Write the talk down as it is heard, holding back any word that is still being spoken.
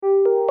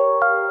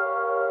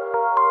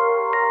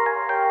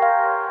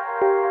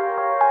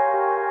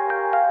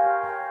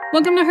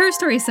Welcome to Her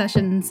Story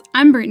Sessions.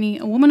 I'm Brittany,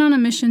 a woman on a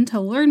mission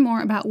to learn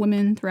more about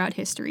women throughout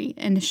history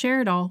and to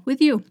share it all with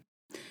you.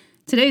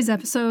 Today's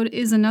episode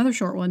is another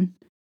short one.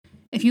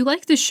 If you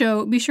like this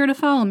show, be sure to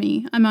follow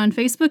me. I'm on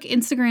Facebook,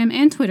 Instagram,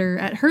 and Twitter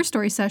at Her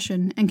Story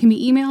Session and can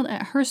be emailed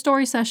at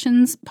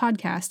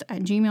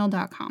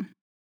herstorysessionspodcast@gmail.com.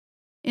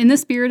 In the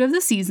spirit of the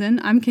season,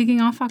 I'm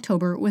kicking off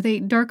October with a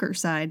darker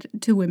side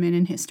to women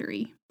in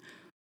history.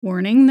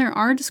 Warning, there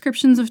are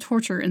descriptions of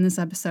torture in this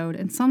episode,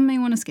 and some may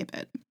want to skip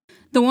it.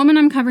 The woman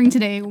I'm covering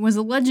today was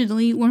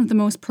allegedly one of the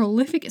most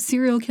prolific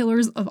serial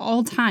killers of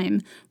all time,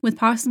 with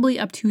possibly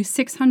up to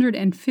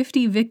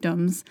 650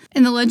 victims,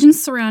 and the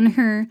legends surrounding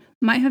her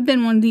might have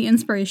been one of the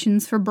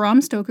inspirations for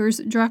Bram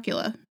Stoker's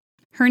Dracula.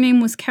 Her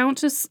name was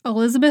Countess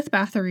Elizabeth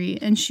Bathory,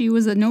 and she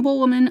was a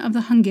noblewoman of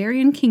the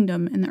Hungarian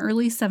kingdom in the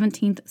early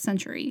 17th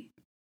century.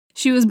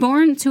 She was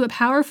born to a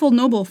powerful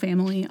noble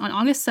family on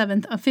August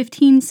 7th of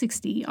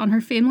 1560 on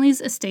her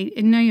family's estate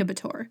in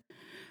Bathory.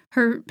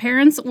 Her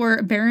parents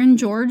were Baron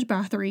George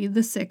Bathory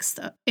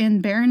VI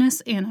and Baroness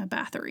Anna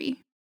Bathory.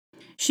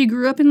 She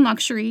grew up in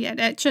luxury at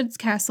Etched's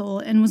Castle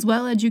and was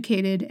well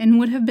educated and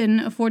would have been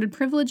afforded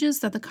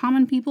privileges that the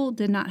common people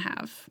did not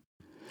have.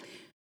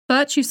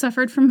 But she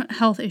suffered from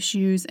health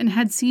issues and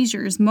had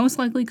seizures most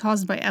likely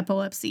caused by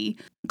epilepsy,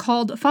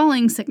 called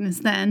falling sickness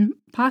then,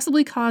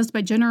 possibly caused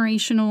by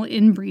generational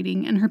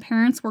inbreeding, and her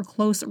parents were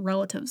close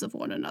relatives of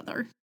one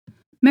another.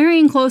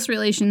 Marrying close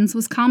relations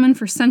was common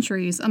for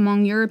centuries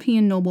among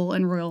European noble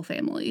and royal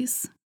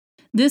families.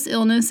 This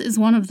illness is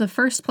one of the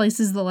first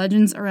places the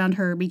legends around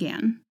her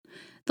began.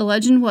 The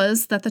legend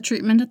was that the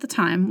treatment at the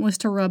time was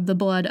to rub the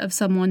blood of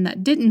someone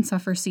that didn't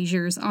suffer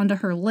seizures onto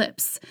her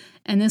lips,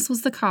 and this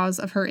was the cause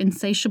of her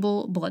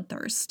insatiable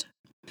bloodthirst.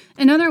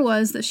 Another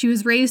was that she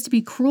was raised to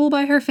be cruel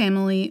by her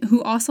family,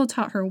 who also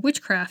taught her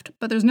witchcraft,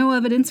 but there's no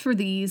evidence for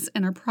these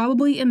and are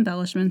probably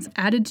embellishments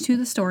added to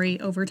the story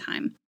over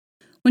time.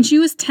 When she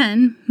was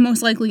 10,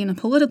 most likely in a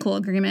political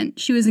agreement,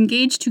 she was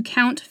engaged to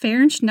Count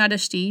Ferenc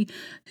Nadezhdy,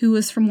 who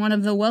was from one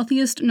of the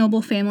wealthiest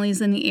noble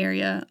families in the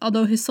area,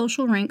 although his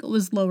social rank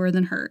was lower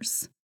than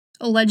hers.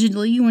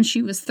 Allegedly, when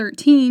she was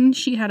 13,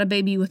 she had a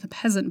baby with a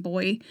peasant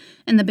boy,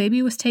 and the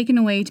baby was taken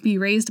away to be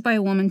raised by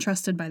a woman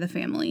trusted by the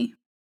family.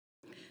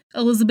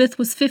 Elizabeth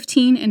was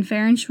 15 and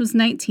Ferenc was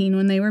 19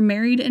 when they were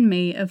married in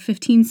May of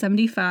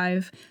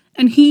 1575,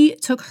 and he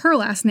took her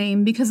last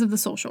name because of the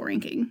social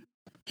ranking.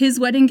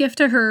 His wedding gift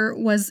to her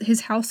was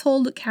his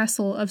household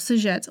castle of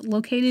Szeged,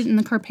 located in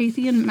the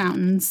Carpathian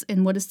Mountains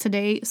in what is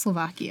today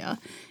Slovakia,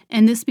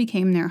 and this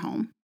became their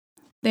home.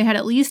 They had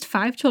at least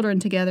 5 children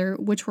together,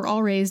 which were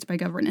all raised by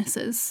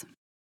governesses.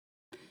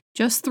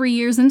 Just 3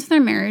 years into their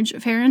marriage,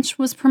 Ferenc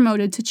was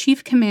promoted to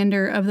chief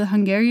commander of the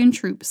Hungarian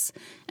troops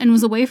and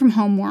was away from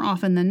home more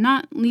often than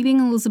not, leaving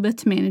Elizabeth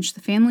to manage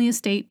the family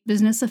estate,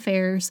 business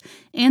affairs,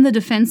 and the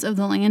defense of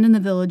the land and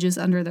the villages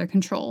under their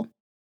control.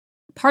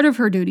 Part of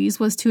her duties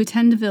was to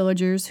attend to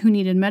villagers who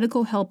needed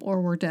medical help or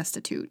were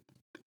destitute.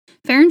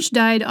 Ferenc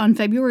died on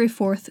February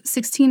 4th,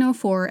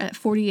 1604, at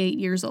 48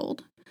 years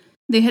old.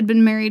 They had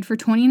been married for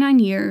 29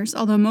 years,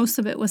 although most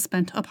of it was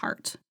spent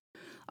apart.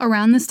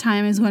 Around this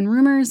time is when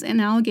rumors and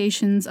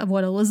allegations of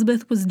what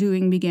Elizabeth was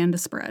doing began to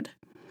spread.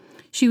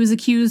 She was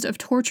accused of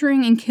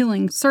torturing and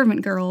killing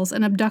servant girls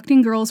and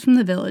abducting girls from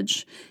the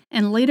village,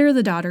 and later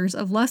the daughters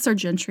of lesser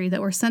gentry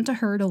that were sent to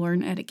her to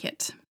learn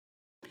etiquette.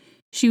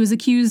 She was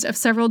accused of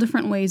several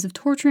different ways of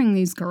torturing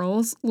these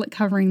girls, like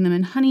covering them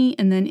in honey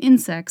and then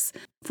insects,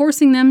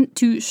 forcing them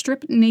to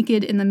strip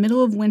naked in the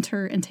middle of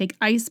winter and take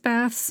ice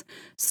baths,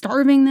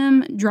 starving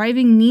them,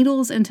 driving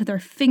needles into their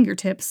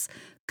fingertips,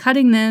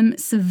 cutting them,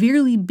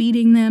 severely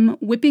beating them,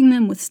 whipping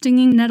them with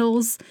stinging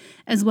nettles,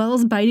 as well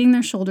as biting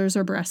their shoulders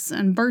or breasts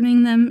and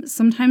burning them,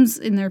 sometimes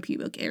in their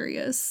pubic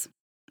areas.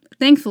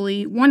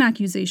 Thankfully, one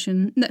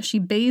accusation, that she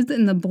bathed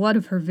in the blood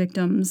of her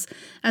victims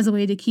as a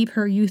way to keep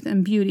her youth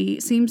and beauty,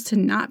 seems to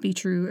not be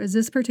true, as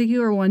this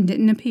particular one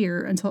didn't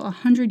appear until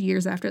 100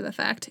 years after the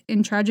fact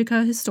in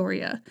Tragica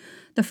Historia,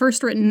 the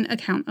first written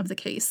account of the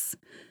case.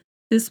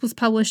 This was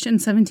published in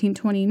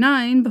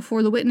 1729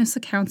 before the witness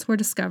accounts were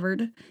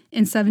discovered,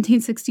 in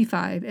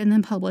 1765, and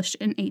then published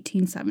in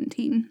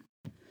 1817.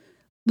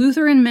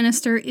 Lutheran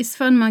minister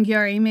István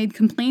Magyari made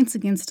complaints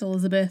against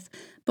Elizabeth,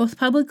 both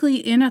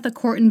publicly and at the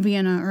court in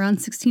Vienna around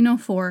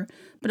 1604,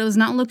 but it was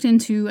not looked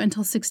into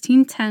until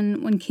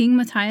 1610 when King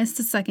Matthias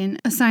II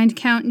assigned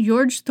Count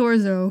George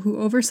Thorzo, who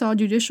oversaw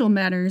judicial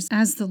matters,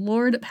 as the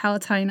Lord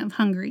Palatine of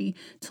Hungary,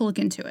 to look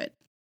into it.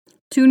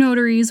 2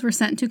 notaries were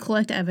sent to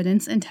collect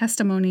evidence and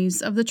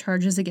testimonies of the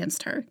charges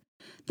against her.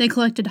 They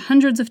collected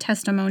hundreds of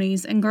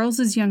testimonies, and girls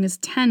as young as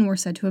 10 were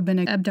said to have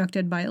been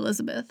abducted by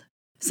Elizabeth.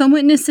 Some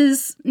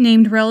witnesses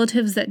named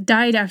relatives that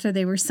died after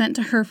they were sent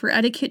to her for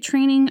etiquette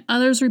training.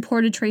 Others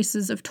reported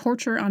traces of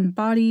torture on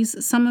bodies,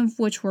 some of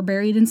which were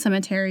buried in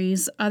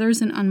cemeteries, others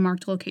in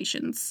unmarked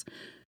locations.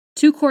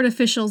 2 court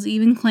officials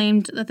even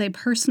claimed that they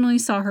personally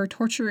saw her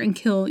torture and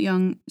kill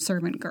young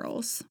servant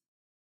girls.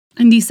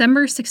 In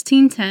December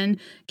 1610,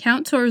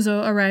 Count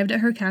Thorzo arrived at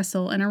her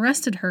castle and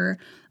arrested her,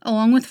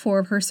 along with 4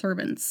 of her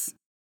servants.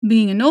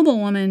 Being a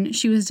noblewoman,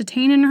 she was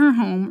detained in her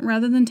home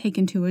rather than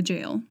taken to a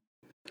jail.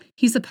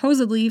 He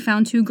supposedly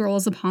found 2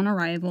 girls upon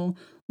arrival,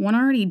 one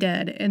already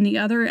dead and the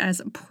other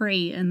as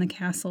prey in the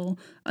castle,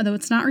 although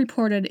it's not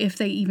reported if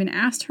they even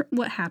asked her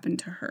what happened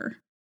to her.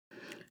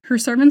 Her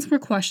servants were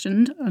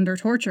questioned under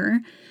torture,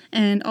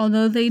 and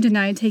although they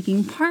denied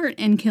taking part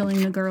in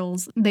killing the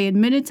girls, they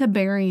admitted to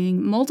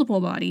burying multiple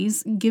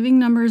bodies, giving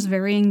numbers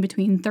varying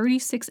between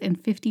 36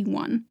 and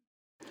 51.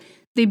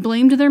 They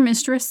blamed their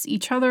mistress,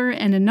 each other,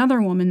 and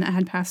another woman that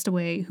had passed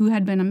away who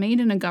had been a maid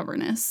and a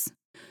governess.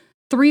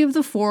 3 of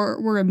the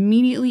 4 were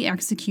immediately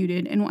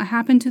executed, and what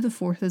happened to the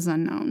 4th is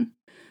unknown.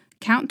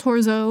 Count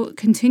Torzo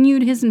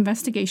continued his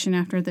investigation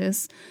after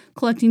this,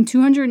 collecting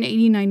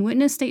 289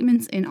 witness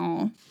statements in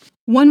all.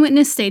 One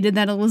witness stated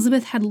that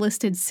Elizabeth had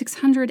listed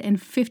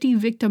 650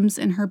 victims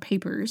in her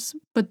papers,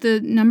 but the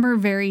number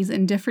varies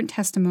in different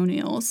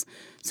testimonials,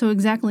 so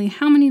exactly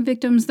how many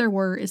victims there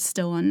were is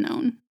still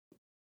unknown.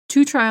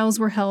 2 trials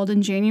were held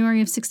in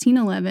January of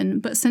 1611,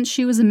 but since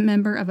she was a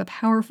member of a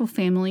powerful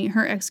family,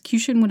 her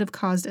execution would have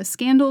caused a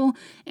scandal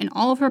and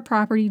all of her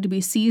property to be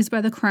seized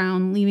by the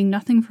crown, leaving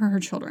nothing for her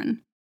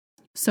children.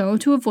 So,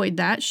 to avoid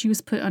that, she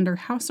was put under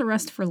house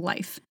arrest for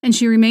life, and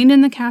she remained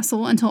in the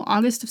castle until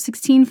August of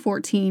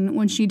 1614,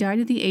 when she died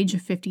at the age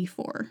of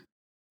 54.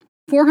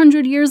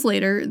 400 years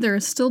later, there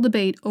is still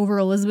debate over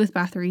Elizabeth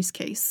Bathory's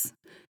case.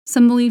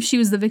 Some believe she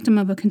was the victim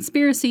of a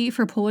conspiracy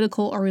for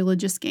political or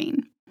religious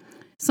gain.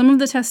 Some of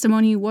the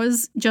testimony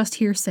was just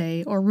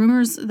hearsay or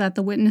rumors that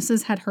the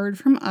witnesses had heard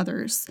from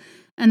others,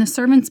 and the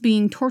servants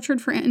being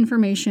tortured for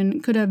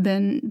information could have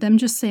been them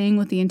just saying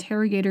what the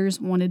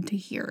interrogators wanted to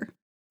hear.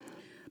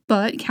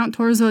 But Count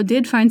Torzo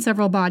did find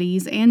several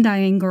bodies and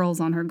dying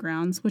girls on her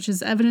grounds, which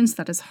is evidence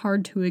that is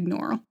hard to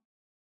ignore.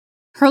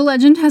 Her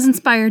legend has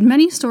inspired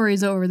many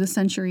stories over the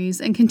centuries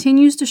and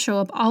continues to show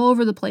up all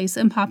over the place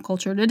in pop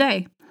culture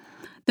today.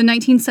 The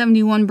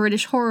 1971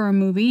 British horror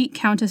movie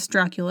Countess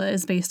Dracula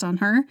is based on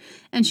her,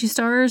 and she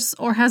stars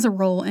or has a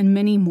role in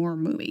many more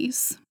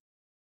movies.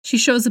 She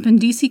shows up in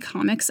DC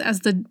Comics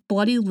as the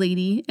Bloody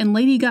Lady, and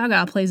Lady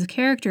Gaga plays a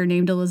character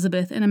named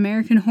Elizabeth in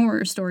American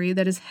Horror Story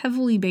that is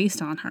heavily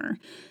based on her,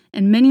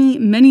 and many,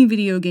 many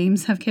video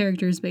games have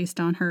characters based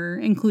on her,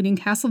 including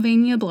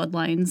Castlevania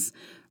Bloodlines,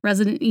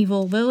 Resident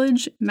Evil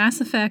Village, Mass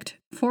Effect,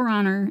 For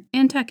Honor,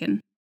 and Tekken.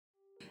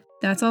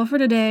 That's all for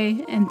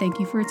today, and thank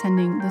you for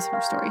attending this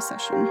Her Story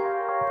session.